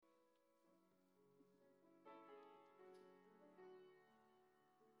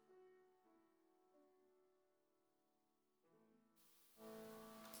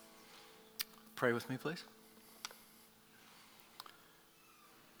Pray with me, please.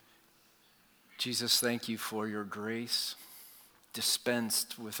 Jesus, thank you for your grace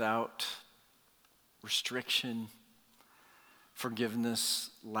dispensed without restriction,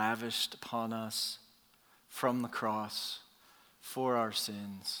 forgiveness lavished upon us from the cross for our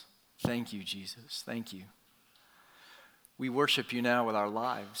sins. Thank you, Jesus. Thank you. We worship you now with our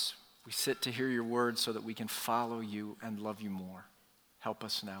lives. We sit to hear your word so that we can follow you and love you more. Help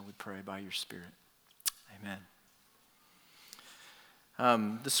us now, we pray, by your Spirit.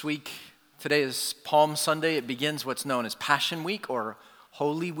 Amen. This week, today is Palm Sunday. It begins what's known as Passion Week or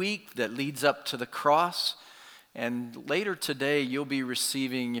Holy Week that leads up to the cross. And later today, you'll be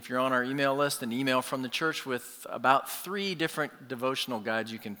receiving, if you're on our email list, an email from the church with about 3 different devotional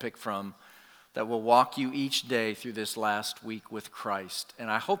guides you can pick from that will walk you each day through this last week with Christ. And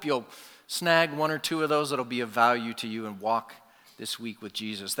I hope you'll snag 1 or 2 of those that'll be of value to you and walk this week with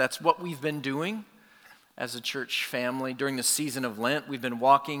Jesus. That's what we've been doing as a church family. During the season of Lent, we've been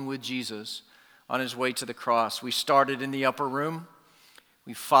walking with Jesus on his way to the cross. We started in the upper room.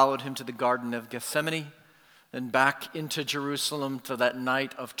 We followed him to the Garden of Gethsemane, then back into Jerusalem to that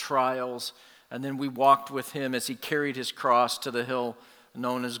night of trials. And then we walked with him as he carried his cross to the hill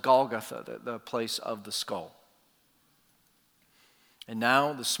known as Golgotha, the place of the skull. And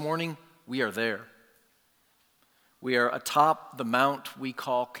now, this morning, we are there. We are atop the mount we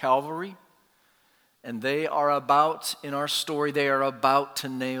call Calvary, and they are about, in our story, they are about to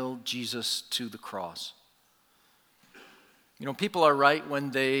nail Jesus to the cross. You know, people are right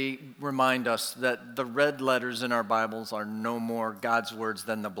when they remind us that the red letters in our Bibles are no more God's words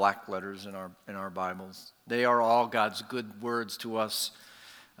than the black letters in our Bibles. They are all God's good words to us,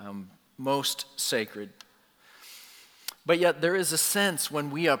 most sacred. But yet there is a sense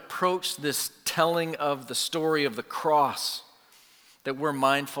when we approach this telling of the story of the cross that we're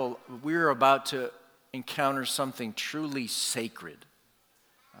mindful we're about to encounter something truly sacred.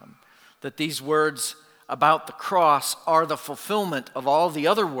 That these words about the cross are the fulfillment of all the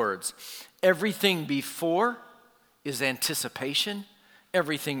other words. Everything before is anticipation.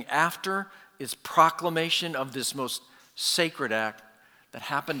 Everything after is proclamation of this most sacred act that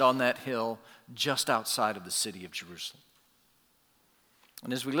happened on that hill just outside of the city of Jerusalem.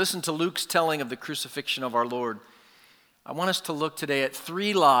 And as we listen to Luke's telling of the crucifixion of our Lord, I want us to look today at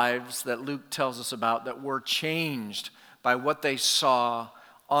 3 lives that Luke tells us about that were changed by what they saw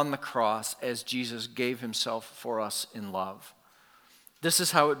on the cross as Jesus gave himself for us in love. This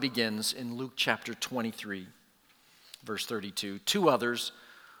is how it begins in Luke chapter 23, verse 32. 2 others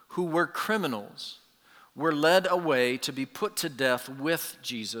who were criminals were led away to be put to death with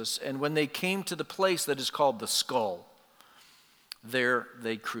Jesus, and when they came to the place that is called the skull, there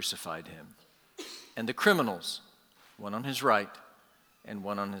they crucified him. And the criminals, one on his right and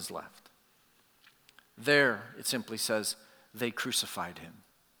one on his left. There, it simply says, they crucified him.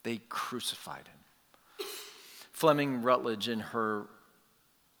 They crucified him. Fleming Rutledge, in her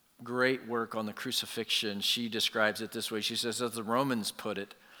great work on the crucifixion, she describes it this way. She says, as the Romans put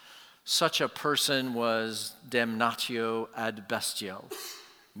it, such a person was damnatio ad bestial,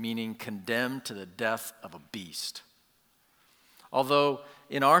 meaning condemned to the death of a beast. Although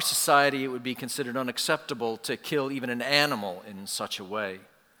in our society it would be considered unacceptable to kill even an animal in such a way.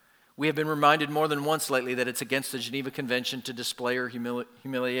 We have been reminded more than once lately that it's against the Geneva Convention to display or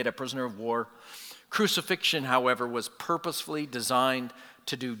humiliate a prisoner of war. Crucifixion, however, was purposefully designed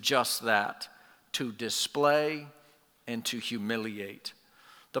to do just that, to display and to humiliate.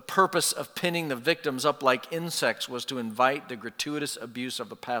 The purpose of pinning the victims up like insects was to invite the gratuitous abuse of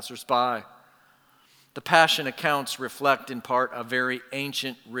the passersby. The Passion accounts reflect in part a very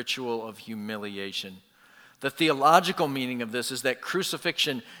ancient ritual of humiliation. The theological meaning of this is that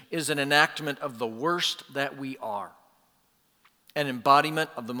crucifixion is an enactment of the worst that we are, an embodiment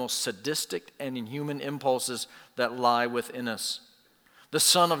of the most sadistic and inhuman impulses that lie within us. The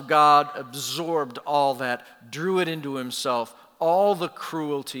Son of God absorbed all that, drew it into himself. All the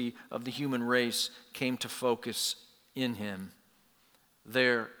cruelty of the human race came to focus in him.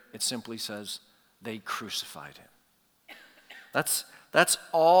 There, it simply says, they crucified him. That's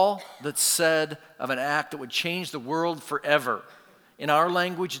all that's said of an act that would change the world forever. In our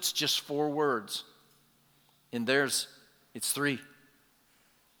language, it's just 4 words. In theirs, it's 3.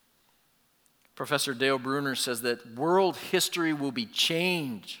 Professor Dale Bruner says that world history will be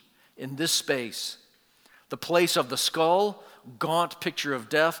changed in this space. The place of the skull, gaunt picture of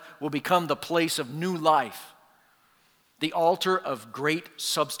death, will become the place of new life. The altar of great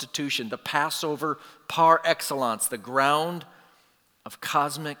substitution, the Passover par excellence, the ground of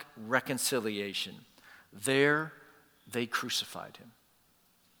cosmic reconciliation. There they crucified him.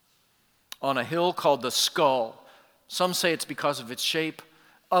 on a hill called the Skull. Some say it's because of its shape,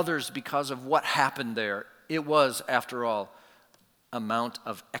 others because of what happened there. It was, after all, a mount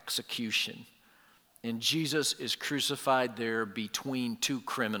of execution. And Jesus is crucified there between two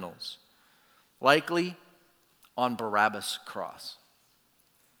criminals, likely on Barabbas' cross.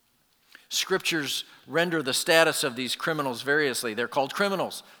 Scriptures render the status of these criminals variously. They're called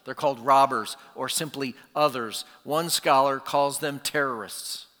criminals, they're called robbers, or simply others. One scholar calls them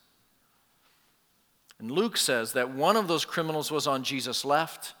terrorists. And Luke says that one of those criminals was on Jesus'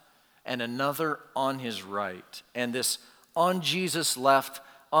 left and another on his right. And this on Jesus' left,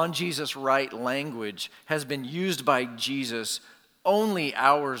 on Jesus' right language has been used by Jesus only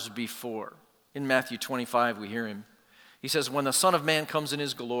hours before. In Matthew 25, we hear him. He says, "When the Son of Man comes in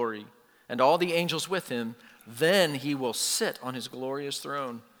his glory, and all the angels with him, then he will sit on his glorious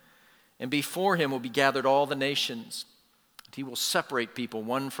throne. And before him will be gathered all the nations. And he will separate people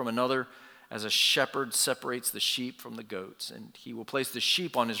one from another as a shepherd separates the sheep from the goats. And he will place the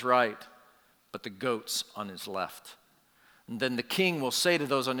sheep on his right, but the goats on his left. And then the king will say to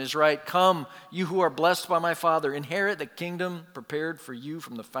those on his right, 'Come, you who are blessed by my Father, inherit the kingdom prepared for you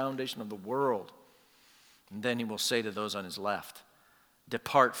from the foundation of the world.' And then he will say to those on his left,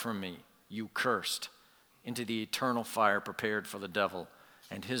 'Depart from me, you cursed, into the eternal fire prepared for the devil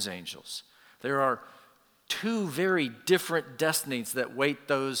and his angels.'" There are two very different destinies that wait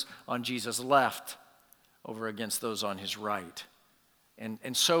those on Jesus' left over against those on his right.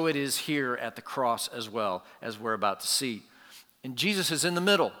 And so it is here at the cross as well, as we're about to see. And Jesus is in the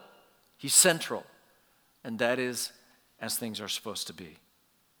middle. He's central. And that is as things are supposed to be.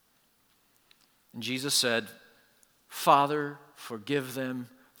 And Jesus said, "Father, forgive them,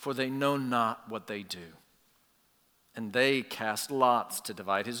 for they know not what they do." And they cast lots to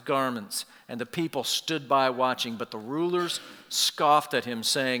divide his garments, and the people stood by watching. But the rulers scoffed at him,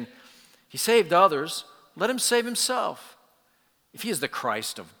 saying, "He saved others, let him save himself. If he is the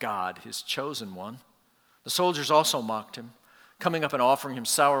Christ of God, his chosen one." The soldiers also mocked him, coming up and offering him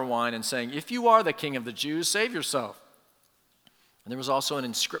sour wine and saying, "If you are the King of the Jews, save yourself." And there was also an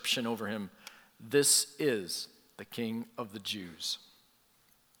inscription over him, "This is the King of the Jews."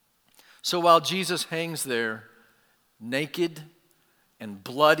 So while Jesus hangs there, naked and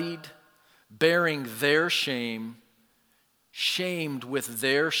bloodied, bearing their shame, shamed with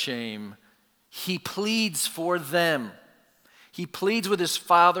their shame, he pleads for them. He pleads with his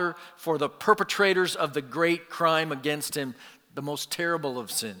Father for the perpetrators of the great crime against him, the most terrible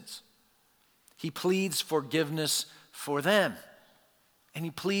of sins. He pleads forgiveness for them, and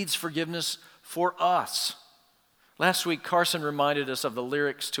he pleads forgiveness for us. Last week, Carson reminded us of the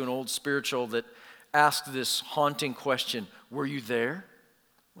lyrics to an old spiritual that asked this haunting question: "Were you there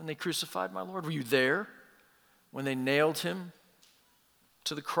when they crucified my Lord? Were you there when they nailed him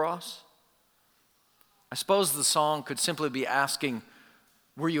to the cross?" I suppose the song could simply be asking,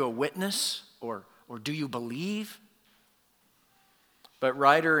 "Were you a witness, or do you believe?" But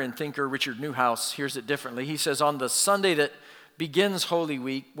writer and thinker Richard Newhouse hears it differently. He says, on the Sunday that begins Holy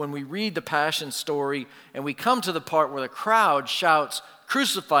Week, when we read the Passion story and we come to the part where the crowd shouts,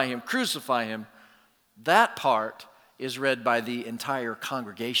 "Crucify him, crucify him," that part is read by the entire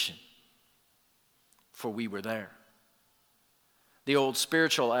congregation, for we were there. The old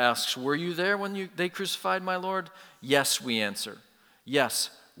spiritual asks, "Were you there when they crucified my Lord?" Yes, we answer. Yes,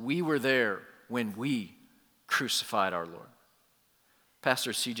 we were there when we crucified our Lord.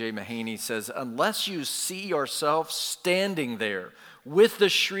 Pastor C.J. Mahaney says, "Unless you see yourself standing there with the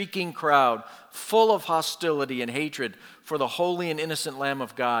shrieking crowd, full of hostility and hatred for the holy and innocent Lamb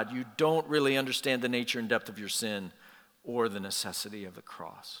of God, you don't really understand the nature and depth of your sin or the necessity of the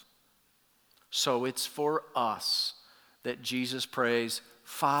cross." So it's for us that Jesus prays,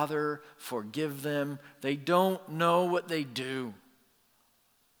 "Father, forgive them. They don't know what they do."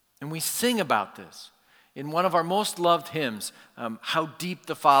 And we sing about this. In one of our most loved hymns, "How Deep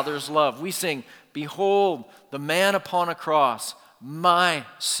the Father's Love," we sing, "Behold, the man upon a cross, my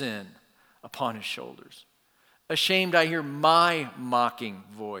sin upon his shoulders. Ashamed, I hear my mocking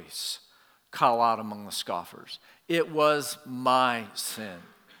voice call out among the scoffers. It was my sin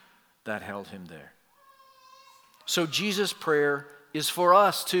that held him there." So Jesus' prayer is for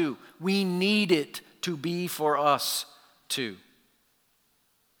us too. We need it to be for us too.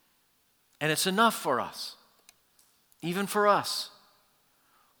 And it's enough for us, even for us.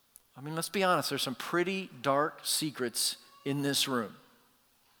 I mean, let's be honest, there's some pretty dark secrets in this room.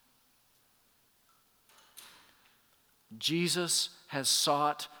 Jesus has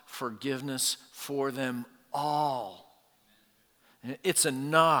sought forgiveness for them all. It's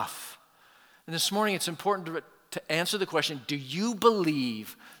enough. And this morning it's important to answer the question, do you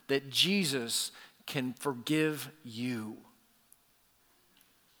believe that Jesus can forgive you?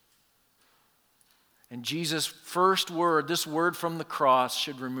 And Jesus' first word, this word from the cross,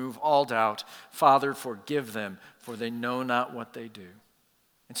 should remove all doubt. Father, forgive them, for they know not what they do.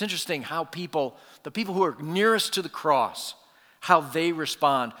 It's interesting how the people who are nearest to the cross, how they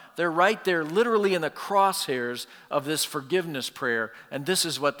respond. They're right there, literally in the crosshairs of this forgiveness prayer, and this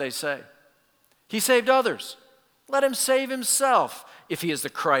is what they say. He saved others. Let him save himself if he is the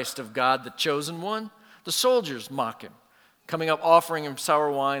Christ of God, the chosen one. The soldiers mock him, coming up offering him sour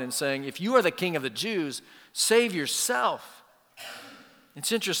wine and saying, if you are the king of the Jews, save yourself.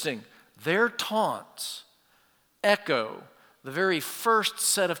 It's interesting. Their taunts echo the very first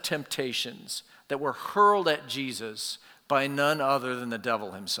set of temptations that were hurled at Jesus by none other than the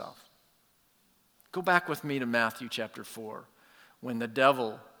devil himself. Go back with me to Matthew chapter 4, when the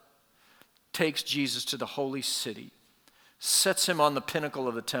devil takes Jesus to the holy city, sets him on the pinnacle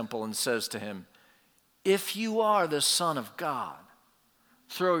of the temple and says to him, if you are the Son of God,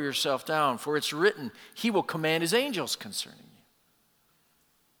 throw yourself down, for it's written, he will command his angels concerning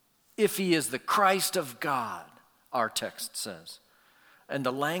you. If he is the Christ of God, our text says. And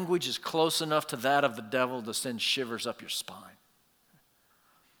the language is close enough to that of the devil to send shivers up your spine.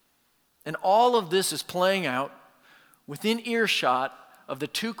 And all of this is playing out within earshot of the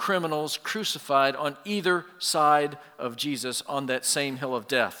two criminals crucified on either side of Jesus on that same hill of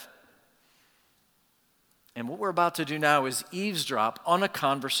death. And what we're about to do now is eavesdrop on a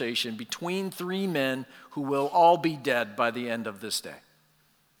conversation between three men who will all be dead by the end of this day.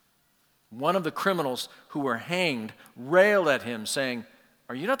 One of the criminals who were hanged railed at him, saying,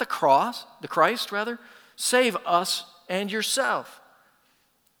 are you not the Christ? Save us and yourself.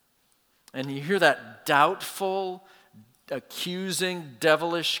 And you hear that doubtful, accusing,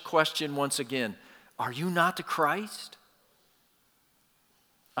 devilish question once again. Are you not the Christ?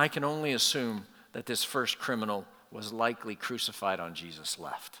 I can only assume that this first criminal was likely crucified on Jesus'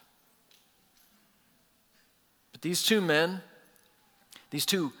 left. But these two men, these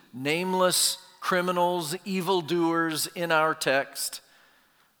two nameless criminals, evildoers in our text,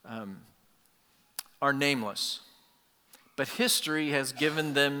 are nameless. But history has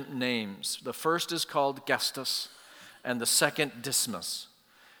given them names. The first is called Gestas, and the second Dismas.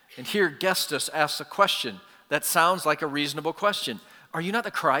 And here Gestas asks a question that sounds like a reasonable question. Are you not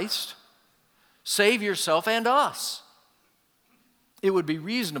the Christ? Save yourself and us. It would be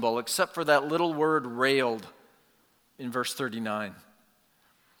reasonable except for that little word railed in verse 39.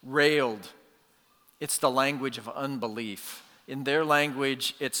 Railed. It's the language of unbelief. In their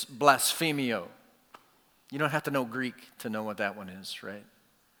language, it's blasphemio. You don't have to know Greek to know what that one is, right?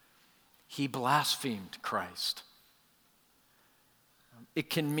 He blasphemed Christ. It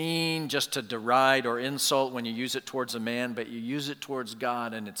can mean just to deride or insult when you use it towards a man, but you use it towards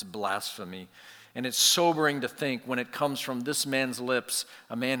God and it's blasphemy. And it's sobering to think when it comes from this man's lips,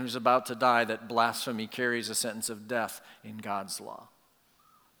 a man who's about to die, that blasphemy carries a sentence of death in God's law.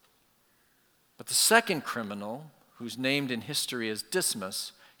 But the second criminal, who's named in history as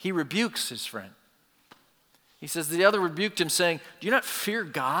Dismas, he rebukes his friend. He says, the other rebuked him, saying, do you not fear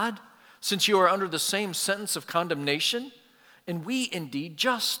God, since you are under the same sentence of condemnation? And we indeed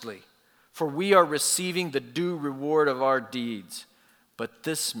justly, for we are receiving the due reward of our deeds. But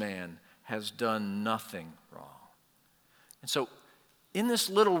this man has done nothing wrong. And so in this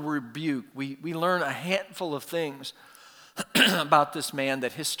little rebuke, we learn a handful of things about this man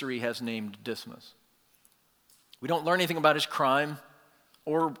that history has named Dismas. We don't learn anything about his crime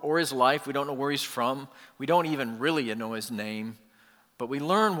or his life. We don't know where he's from. We don't even really know his name. But we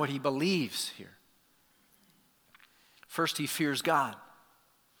learn what he believes here. First, he fears God.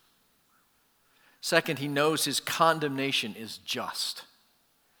 Second, he knows his condemnation is just.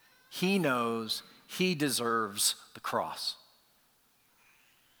 He knows he deserves the cross.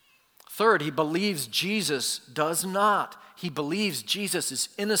 Third, he believes Jesus does not. He believes Jesus is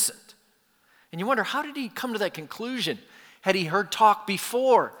innocent. And you wonder, how did he come to that conclusion? Had he heard talk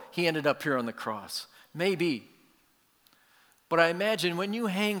before he ended up here on the cross? Maybe. But I imagine when you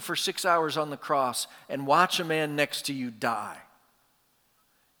hang for 6 hours on the cross and watch a man next to you die,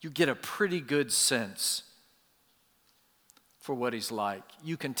 you get a pretty good sense for what he's like.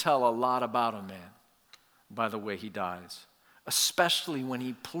 You can tell a lot about a man by the way he dies, especially when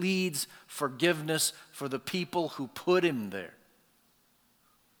he pleads forgiveness for the people who put him there.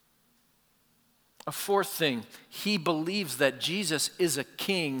 A fourth thing, he believes that Jesus is a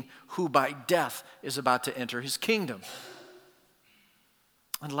king who by death is about to enter his kingdom.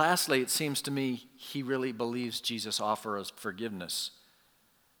 And lastly, it seems to me he really believes Jesus offers forgiveness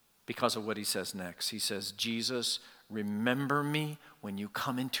because of what he says next. He says, Jesus, remember me when you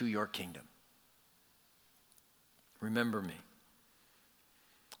come into your kingdom. Remember me.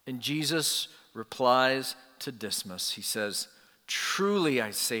 And Jesus replies to Dismas. He says, truly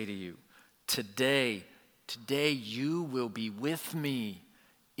I say to you, today you will be with me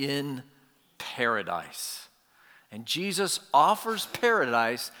in paradise. And Jesus offers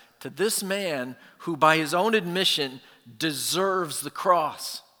paradise to this man who, by his own admission, deserves the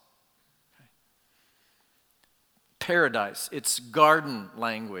cross. Paradise, it's garden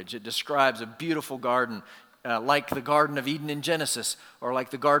language. It describes a beautiful garden, like the Garden of Eden in Genesis, or like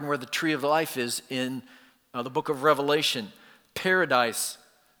the garden where the tree of life is in the book of Revelation. Paradise,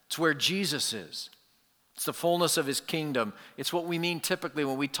 it's where Jesus is. It's the fullness of his kingdom. It's what we mean typically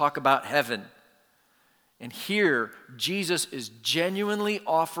when we talk about heaven. And here, Jesus is genuinely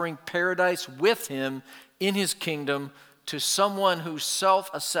offering paradise with him in his kingdom to someone who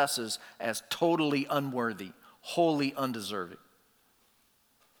self-assesses as totally unworthy, wholly undeserving.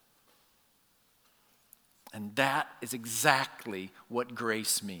 And that is exactly what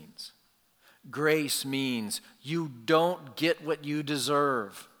grace means. Grace means you don't get what you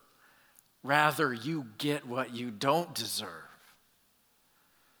deserve. Rather, you get what you don't deserve.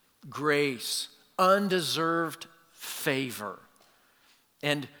 Grace, undeserved favor.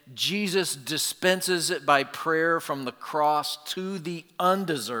 And Jesus dispenses it by prayer from the cross to the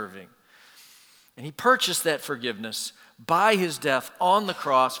undeserving. And he purchased that forgiveness by his death on the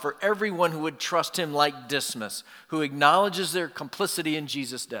cross for everyone who would trust him like Dismas, who acknowledges their complicity in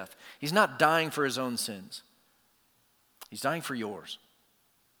Jesus' death. He's not dying for his own sins. He's dying for yours.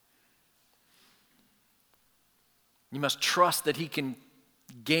 You must trust that he can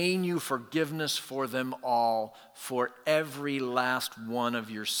gain you forgiveness for them all, for every last one of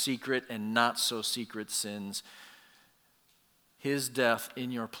your secret and not so secret sins. His death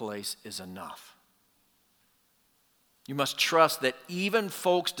in your place is enough. You must trust that even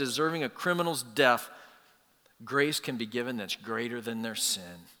folks deserving a criminal's death, grace can be given that's greater than their sin.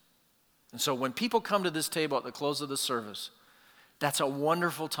 And so when people come to this table at the close of the service, that's a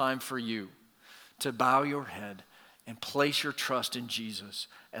wonderful time for you to bow your head and place your trust in Jesus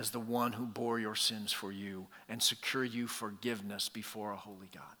as the one who bore your sins for you and secure you forgiveness before a holy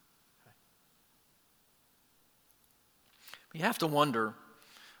God. Okay? You have to wonder,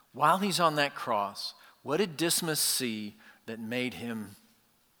 while he's on that cross, what did Dismas see that made him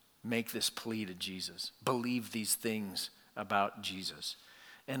make this plea to Jesus, believe these things about Jesus?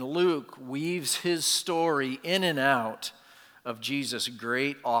 And Luke weaves his story in and out of Jesus'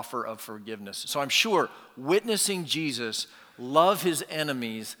 great offer of forgiveness. So I'm sure witnessing Jesus love his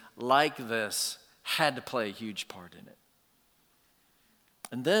enemies like this had to play a huge part in it.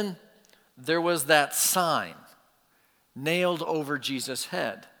 And then there was that sign nailed over Jesus'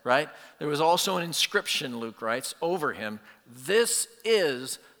 head, right? There was also an inscription, Luke writes, over him, "This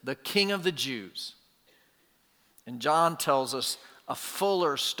is the King of the Jews." And John tells us a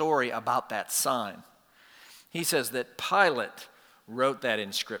fuller story about that sign. He says that Pilate wrote that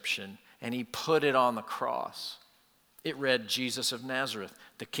inscription and he put it on the cross. It read, "Jesus of Nazareth,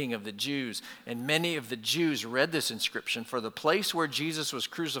 the King of the Jews." And many of the Jews read this inscription, for the place where Jesus was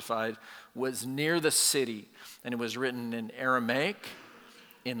crucified was near the city. And it was written in Aramaic,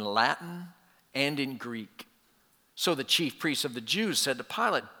 in Latin, and in Greek. So the chief priests of the Jews said to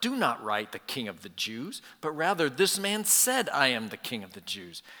Pilate, "Do not write the King of the Jews, but rather this man said, 'I am the King of the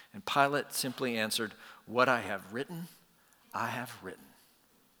Jews.'" And Pilate simply answered, "What I have written, I have written."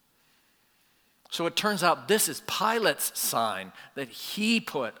 So it turns out this is Pilate's sign that he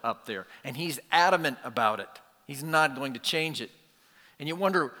put up there, and he's adamant about it. He's not going to change it. And you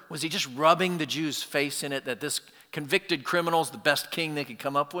wonder, was he just rubbing the Jews' face in it that this convicted criminal is the best king they could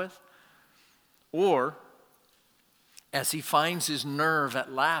come up with? Or, as he finds his nerve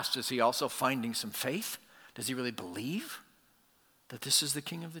at last, is he also finding some faith? Does he really believe that this is the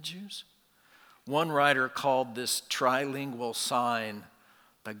King of the Jews? One writer called this trilingual sign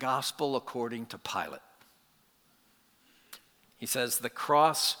the gospel according to Pilate. He says, the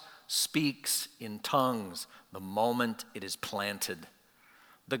cross speaks in tongues the moment it is planted.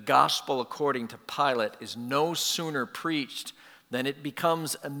 The gospel according to Pilate is no sooner preached than it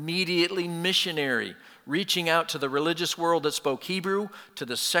becomes immediately missionary, reaching out to the religious world that spoke Hebrew, to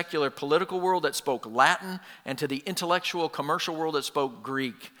the secular political world that spoke Latin, and to the intellectual commercial world that spoke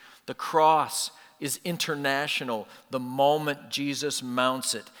Greek. The cross is international. The moment Jesus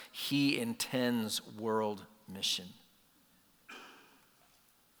mounts it, he intends world mission.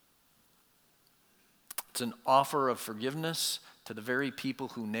 It's an offer of forgiveness to the very people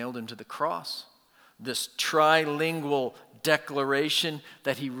who nailed him to the cross, this trilingual declaration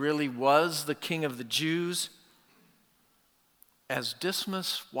that he really was the King of the Jews, as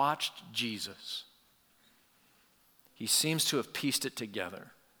Dismas watched Jesus, he seems to have pieced it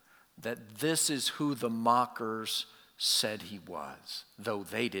together that this is who the mockers said he was, though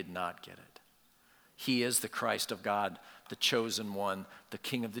they did not get it. He is the Christ of God, the chosen one, the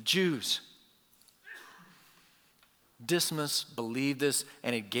King of the Jews. Dismas believed this,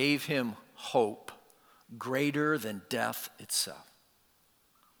 and it gave him hope greater than death itself.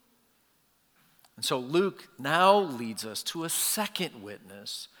 And so Luke now leads us to a second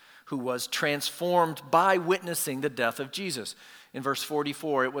witness who was transformed by witnessing the death of Jesus. In verse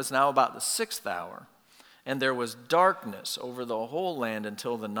 44, it was now about the 6th hour, and there was darkness over the whole land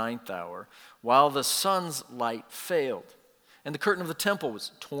until the 9th hour, while the sun's light failed, and the curtain of the temple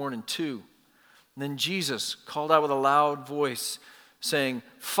was torn in two. And then Jesus called out with a loud voice, saying,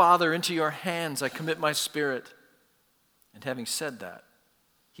 "Father, into your hands I commit my spirit." And having said that,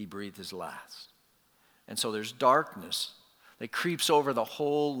 he breathed his last. And so there's darkness that creeps over the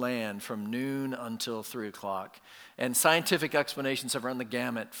whole land from noon until 3 o'clock. And scientific explanations have run the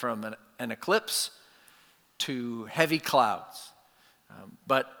gamut from an eclipse to heavy clouds.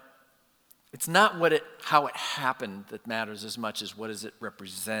 But it's not how it happened that matters as much as what does it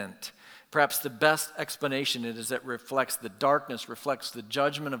represent. Perhaps the best explanation is that the darkness reflects the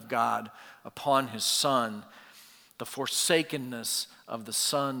judgment of God upon his Son, the forsakenness of the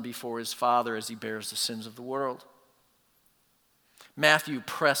Son before his Father as he bears the sins of the world. Matthew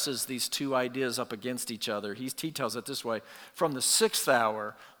presses these two ideas up against each other. He tells it this way: from the 6th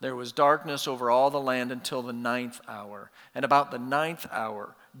hour, there was darkness over all the land until the 9th hour. And about the 9th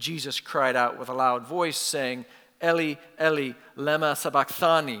hour, Jesus cried out with a loud voice, saying, "Eli, Eli, lema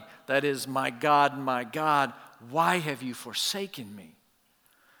sabachthani," that is, my God, why have you forsaken me?"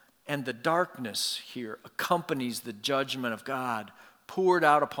 And the darkness here accompanies the judgment of God poured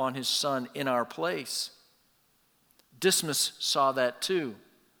out upon his Son in our place. Dismas saw that too,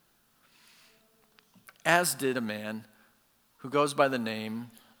 as did a man who goes by the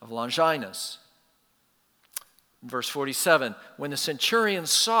name of Longinus. In verse 47, when the centurion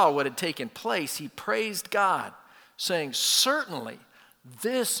saw what had taken place, he praised God, saying, "Certainly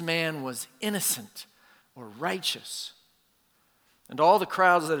this man was innocent or righteous." And all the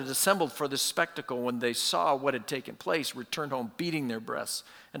crowds that had assembled for this spectacle, when they saw what had taken place, returned home beating their breasts.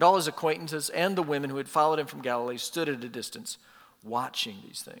 And all his acquaintances and the women who had followed him from Galilee stood at a distance, watching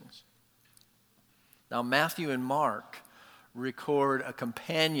these things. Now Matthew and Mark record a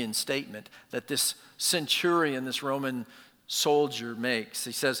companion statement that this centurion, this Roman soldier, makes.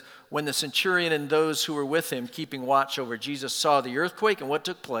 He says, when the centurion and those who were with him keeping watch over Jesus saw the earthquake and what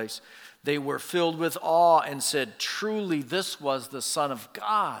took place, they were filled with awe and said, "Truly this was the Son of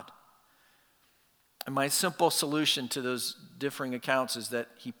God." And my simple solution to those differing accounts is that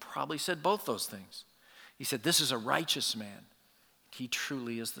he probably said both those things. He said, this is a righteous man. He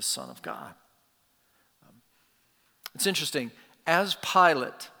truly is the Son of God. It's interesting. As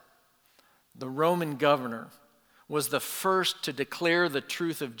Pilate, the Roman governor, was the first to declare the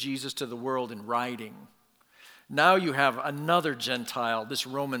truth of Jesus to the world in writing, now you have another Gentile, this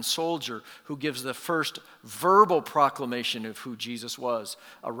Roman soldier, who gives the first verbal proclamation of who Jesus was,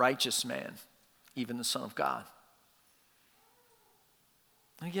 a righteous man, even the Son of God.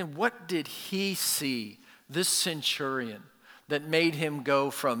 And again, what did he see, this centurion, that made him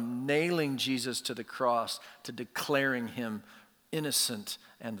go from nailing Jesus to the cross to declaring him innocent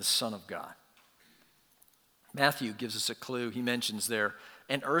and the Son of God? Matthew gives us a clue. He mentions there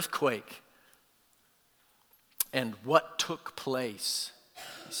an earthquake. And what took place,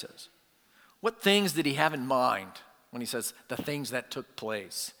 he says. What things did he have in mind when he says the things that took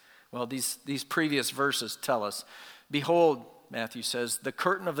place? Well, these previous verses tell us, behold, Matthew says, the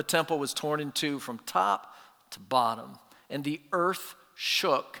curtain of the temple was torn in two from top to bottom, and the earth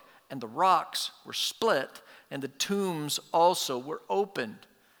shook, and the rocks were split, and the tombs also were opened.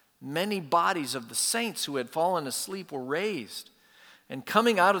 Many bodies of the saints who had fallen asleep were raised. And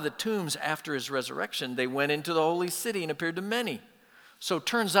coming out of the tombs after his resurrection, they went into the holy city and appeared to many. So it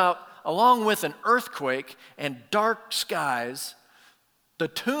turns out, along with an earthquake and dark skies, the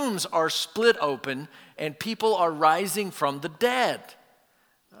tombs are split open and people are rising from the dead.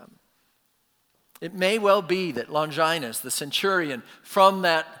 It may well be that Longinus, the centurion, from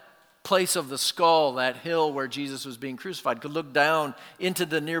that place of the skull, that hill where Jesus was being crucified, could look down into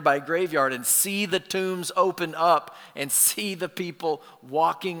the nearby graveyard and see the tombs open up and see the people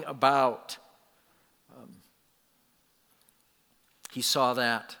walking about. He saw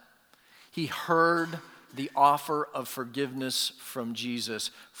that. He heard the offer of forgiveness from Jesus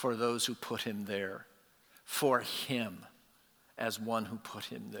for those who put him there. for him as one who put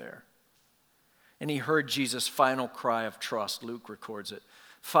him there. And he heard Jesus' final cry of trust. Luke records it.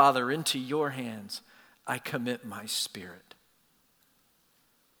 Father, into your hands I commit my spirit.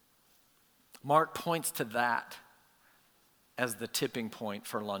 Mark points to that as the tipping point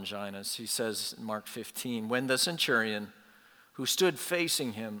for Longinus. He says in Mark 15, when the centurion who stood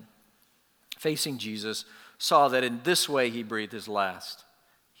facing Jesus, saw that in this way he breathed his last,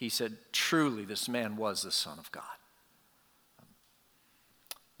 he said, truly this man was the Son of God.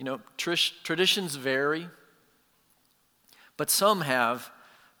 You know, traditions vary, but some have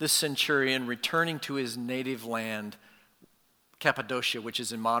this centurion returning to his native land, Cappadocia, which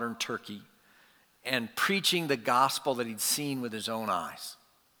is in modern Turkey, and preaching the gospel that he'd seen with his own eyes.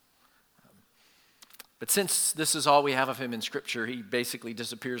 But since this is all we have of him in Scripture, he basically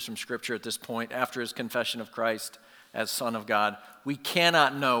disappears from Scripture at this point after his confession of Christ as Son of God. We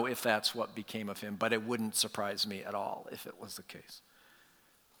cannot know if that's what became of him, but it wouldn't surprise me at all if it was the case.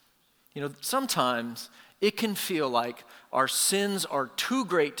 You know, sometimes it can feel like our sins are too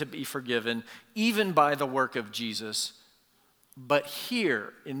great to be forgiven, even by the work of Jesus. But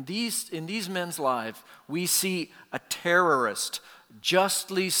here, in these men's lives, we see a terrorist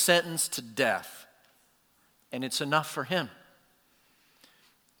justly sentenced to death, and it's enough for him.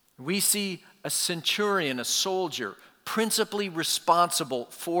 We see a centurion, a soldier, principally responsible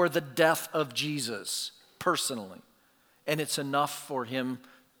for the death of Jesus personally, and it's enough for him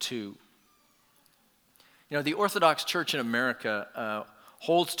too. You know, the Orthodox Church in America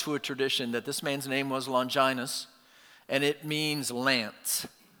holds to a tradition that this man's name was Longinus, and it means lance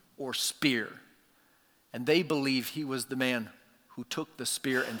or spear. And they believe he was the man who took the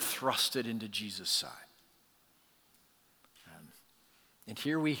spear and thrust it into Jesus' side. And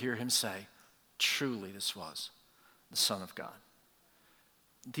here we hear him say, truly this was the Son of God.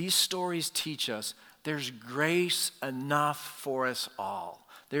 These stories teach us there's grace enough for us all.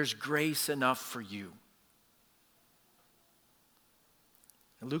 There's grace enough for you.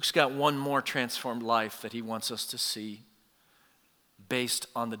 And Luke's got one more transformed life that he wants us to see based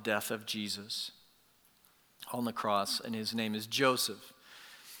on the death of Jesus on the cross, and his name is Joseph.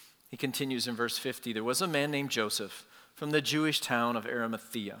 He continues in verse 50, there was a man named Joseph from the Jewish town of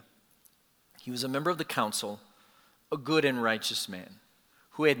Arimathea. He was a member of the council, a good and righteous man,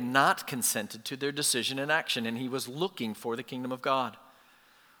 who had not consented to their decision and action, and he was looking for the kingdom of God.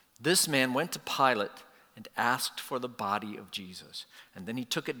 This man went to Pilate and asked for the body of Jesus. And then he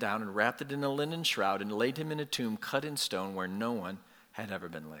took it down and wrapped it in a linen shroud and laid him in a tomb cut in stone where no one had ever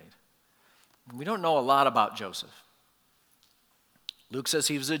been laid. We don't know a lot about Joseph. Luke says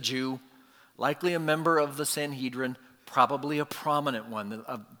he was a Jew, likely a member of the Sanhedrin, probably a prominent one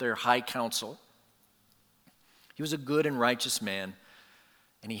of their high council. He was a good and righteous man,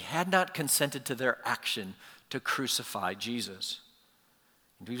 and he had not consented to their action to crucify Jesus.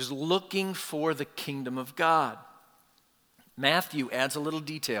 And he was looking for the kingdom of God. Matthew adds a little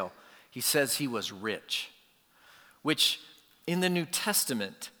detail. He says he was rich, which in the New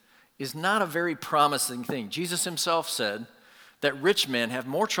Testament is not a very promising thing. Jesus himself said that rich men have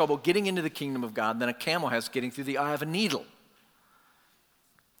more trouble getting into the kingdom of God than a camel has getting through the eye of a needle.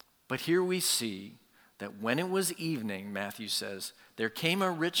 But here we see that when it was evening, Matthew says, there came a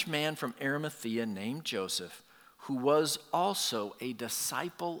rich man from Arimathea named Joseph, who was also a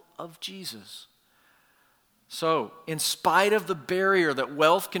disciple of Jesus. So, in spite of the barrier that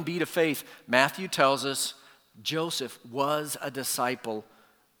wealth can be to faith, Matthew tells us Joseph was a disciple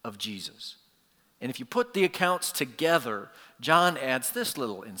of Jesus. And if you put the accounts together, John adds this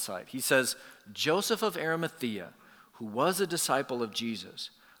little insight. He says, Joseph of Arimathea, who was a disciple of Jesus,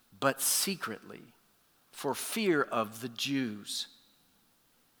 but secretly, for fear of the Jews.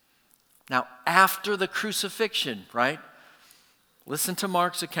 Now, after the crucifixion, right? Listen to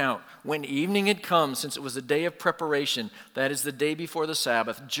Mark's account. When evening had come, since it was a day of preparation, that is the day before the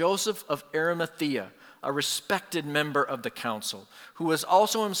Sabbath, Joseph of Arimathea, a respected member of the council, who was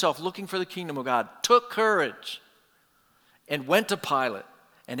also himself looking for the kingdom of God, took courage and went to Pilate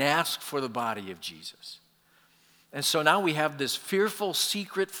and asked for the body of Jesus. And so now we have this fearful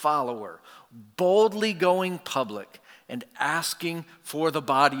secret follower boldly going public and asking for the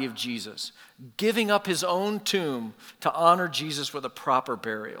body of Jesus, giving up his own tomb to honor Jesus with a proper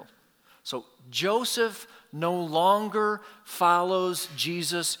burial. So Joseph no longer follows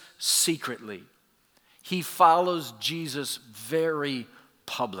Jesus secretly. He follows Jesus very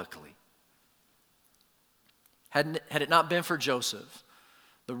publicly. Had it not been for Joseph,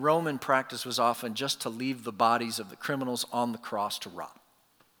 the Roman practice was often just to leave the bodies of the criminals on the cross to rot.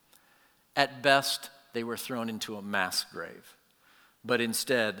 At best, they were thrown into a mass grave. But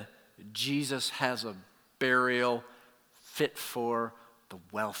instead, Jesus has a burial fit for the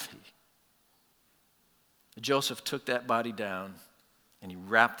wealthy. Joseph took that body down and he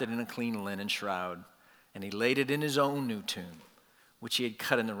wrapped it in a clean linen shroud and he laid it in his own new tomb, which he had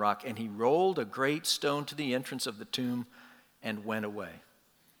cut in the rock, and he rolled a great stone to the entrance of the tomb and went away.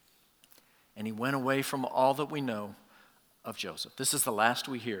 And he went away from all that we know of Joseph. This is the last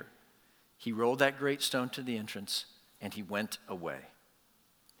we hear. He rolled that great stone to the entrance and he went away.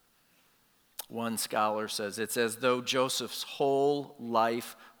 One scholar says it's as though Joseph's whole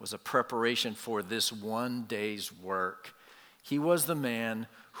life was a preparation for this one day's work. He was the man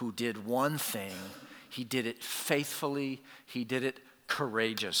who did one thing. He did it faithfully. He did it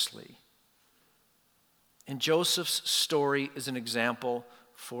courageously. And Joseph's story is an example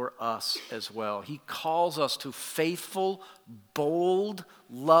for us as well. He calls us to faithful, bold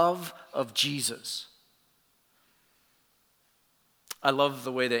love of Jesus. I love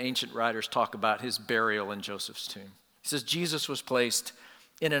the way the ancient writers talk about his burial in Joseph's tomb. He says Jesus was placed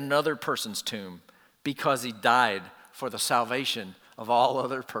in another person's tomb because he died for the salvation of all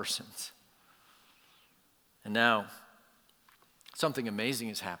other persons. And now, something amazing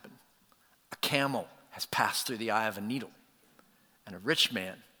has happened. A camel has passed through the eye of a needle, and a rich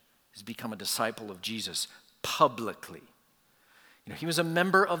man has become a disciple of Jesus publicly. He was a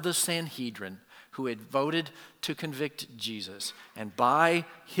member of the Sanhedrin who had voted to convict Jesus. And by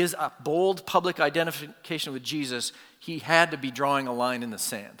his bold public identification with Jesus, he had to be drawing a line in the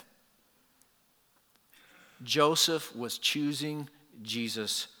sand. Joseph was choosing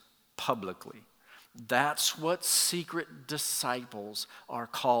Jesus publicly. That's what secret disciples are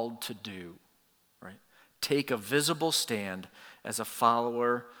called to do, right? Take a visible stand as a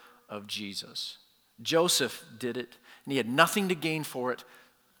follower of Jesus. Joseph did it, and he had nothing to gain for it,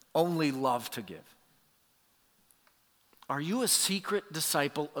 only love to give. Are you a secret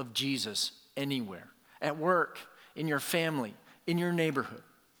disciple of Jesus anywhere? At work, in your family, in your neighborhood?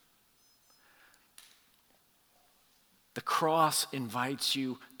 The cross invites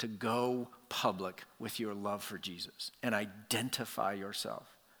you to go public with your love for Jesus and identify yourself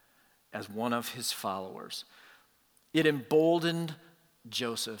as one of his followers. It emboldened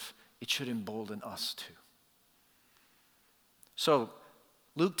Joseph. It should embolden us too. So,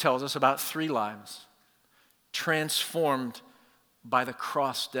 Luke tells us about 3 lives transformed by the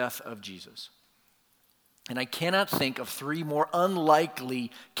cross death of Jesus. And I cannot think of 3 more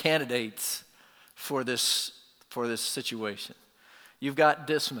unlikely candidates for this situation. You've got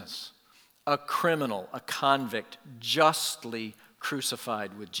Dismas, a criminal, a convict, justly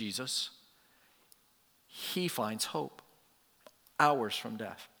crucified with Jesus. He finds hope, hours from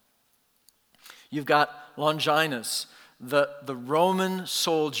death. You've got Longinus, the Roman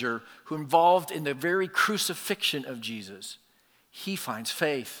soldier who involved in the very crucifixion of Jesus. He finds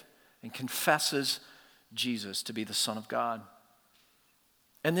faith and confesses Jesus to be the Son of God.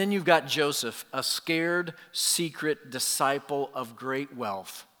 And then you've got Joseph, a scared, secret disciple of great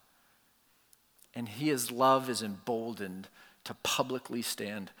wealth. And his love is emboldened to publicly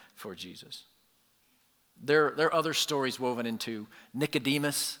stand for Jesus. There are other stories woven into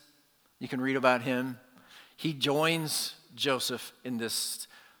Nicodemus. You can read about him. He joins Joseph in this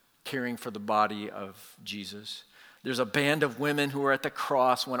caring for the body of Jesus. There's a band of women who are at the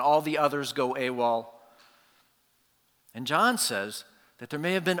cross when all the others go AWOL. And John says that there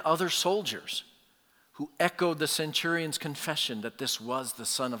may have been other soldiers who echoed the centurion's confession that this was the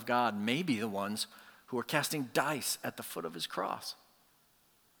Son of God, maybe the ones who were casting dice at the foot of his cross.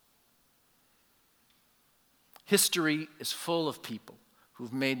 History is full of people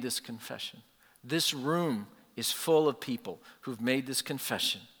who've made this confession. This room is full of people who've made this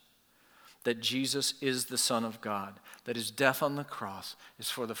confession that Jesus is the Son of God, that his death on the cross is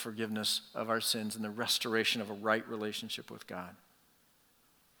for the forgiveness of our sins and the restoration of a right relationship with God.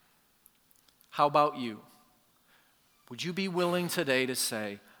 How about you? Would you be willing today to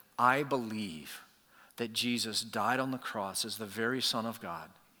say, I believe that Jesus died on the cross as the very Son of God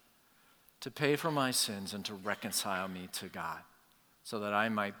to pay for my sins and to reconcile me to God so that I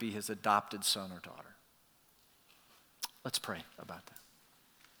might be his adopted son or daughter? Let's pray about that.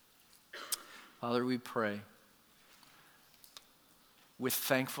 Father, we pray with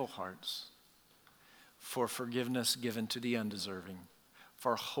thankful hearts for forgiveness given to the undeserving,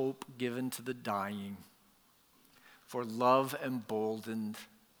 for hope given to the dying, for love emboldened,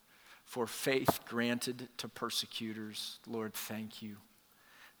 for faith granted to persecutors. Lord, thank you.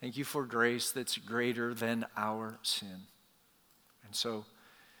 Thank you for grace that's greater than our sin. And so,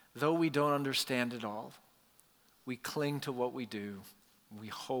 though we don't understand it all, we cling to what we do. We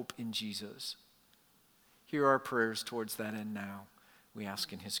hope in Jesus. Hear our prayers towards that end now. We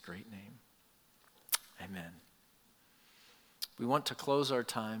ask in his great name. Amen. We want to close our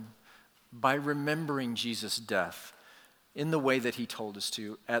time by remembering Jesus' death in the way that he told us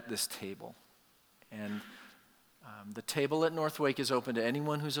to at this table. And the table at Northwake is open to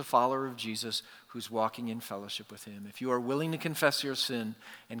anyone who's a follower of Jesus, who's walking in fellowship with him. If you are willing to confess your sin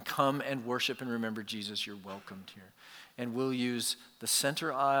and come and worship and remember Jesus, you're welcomed here. And we'll use the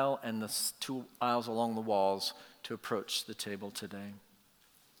center aisle and the two aisles along the walls to approach the table today.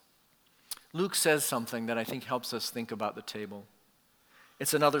 Luke says something that I think helps us think about the table.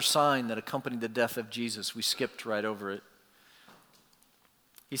 It's another sign that accompanied the death of Jesus. We skipped right over it.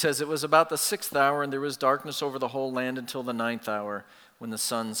 He says, it was about the 6th hour, and there was darkness over the whole land until the 9th hour, when the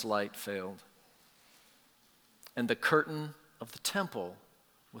sun's light failed. And the curtain of the temple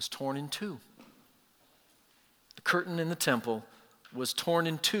was torn in two. The curtain in the temple was torn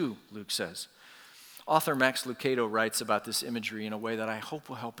in two, Luke says. Author Max Lucado writes about this imagery in a way that I hope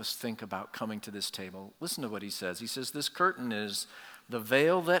will help us think about coming to this table. Listen to what he says. He says, this curtain is the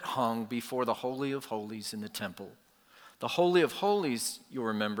veil that hung before the Holy of Holies in the temple. The Holy of Holies, you'll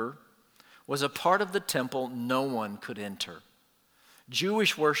remember, was a part of the temple no one could enter.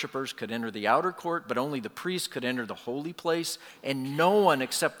 Jewish worshipers could enter the outer court, but only the priest could enter the holy place, and no one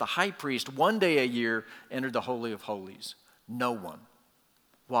except the high priest one day a year entered the Holy of Holies. No one.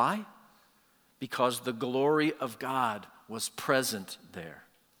 Why? Because the glory of God was present there.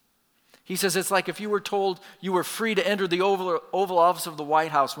 He says it's like if you were told you were free to enter the Oval Office of the White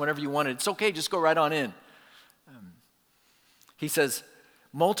House whenever you wanted. It's okay, just go right on in. He says,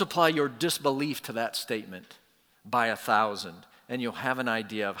 multiply your disbelief to that statement by 1,000, and you'll have an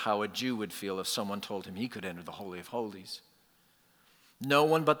idea of how a Jew would feel if someone told him he could enter the Holy of Holies. No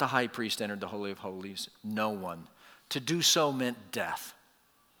one but the high priest entered the Holy of Holies. No one. To do so meant death.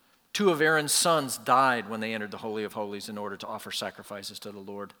 2 of Aaron's sons died when they entered the Holy of Holies in order to offer sacrifices to the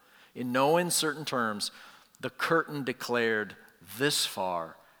Lord. In no uncertain terms, the curtain declared this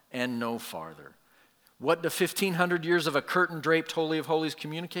far and no farther. What do 1,500 years of a curtain-draped Holy of Holies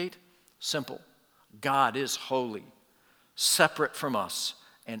communicate? Simple. God is holy, separate from us,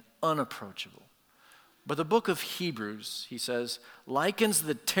 and unapproachable. But the book of Hebrews, he says, likens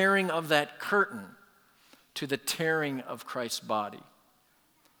the tearing of that curtain to the tearing of Christ's body.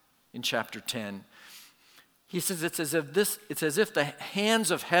 In chapter 10, he says it's as if the hands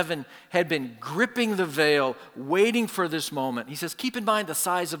of heaven had been gripping the veil, waiting for this moment. He says, keep in mind the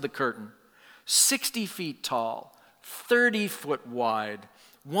size of the curtain. 60 feet tall, 30 foot wide.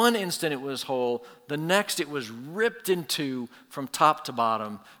 One instant it was whole, the next it was ripped in two from top to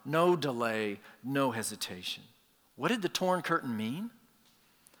bottom. No delay, no hesitation. What did the torn curtain mean?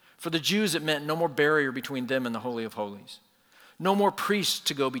 For the Jews it meant no more barrier between them and the Holy of Holies. No more priests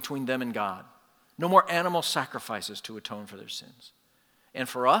to go between them and God. No more animal sacrifices to atone for their sins. And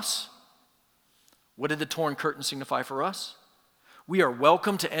for us, what did the torn curtain signify for us? We are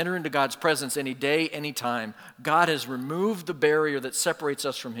welcome to enter into God's presence any day, any time. God has removed the barrier that separates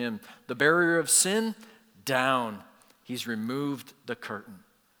us from him. The barrier of sin, down. He's removed the curtain.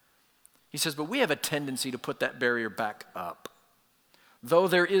 He says, but we have a tendency to put that barrier back up. Though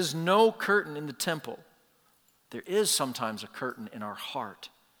there is no curtain in the temple, there is sometimes a curtain in our heart.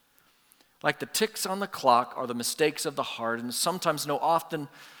 Like the ticks on the clock are the mistakes of the heart, and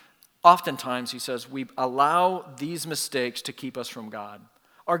oftentimes, he says, we allow these mistakes to keep us from God.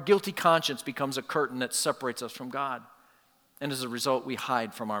 Our guilty conscience becomes a curtain that separates us from God. And as a result, we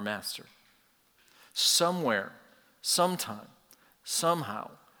hide from our master. Somewhere, sometime,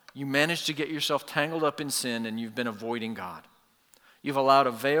 somehow, you manage to get yourself tangled up in sin and you've been avoiding God. You've allowed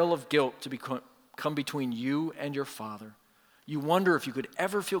a veil of guilt to come between you and your Father. You wonder if you could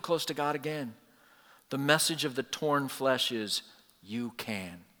ever feel close to God again. The message of the torn flesh is, you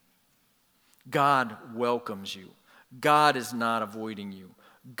can. God welcomes you. God is not avoiding you.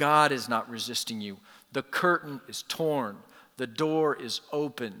 God is not resisting you. The curtain is torn. The door is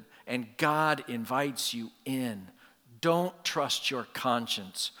open. And God invites you in. Don't trust your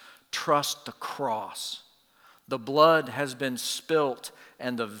conscience. Trust the cross. The blood has been spilt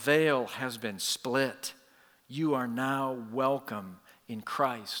and the veil has been split. You are now welcome in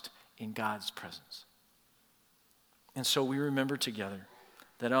Christ, in God's presence. And so we remember together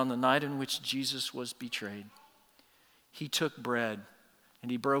that on the night in which Jesus was betrayed, he took bread and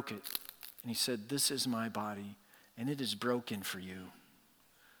he broke it. And he said, this is my body, and it is broken for you.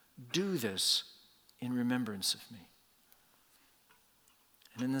 Do this in remembrance of me.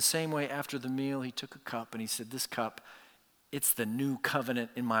 And in the same way, after the meal, he took a cup and he said, this cup, it's the new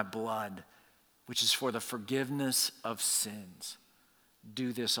covenant in my blood, which is for the forgiveness of sins.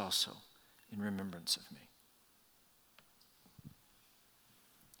 Do this also in remembrance of me.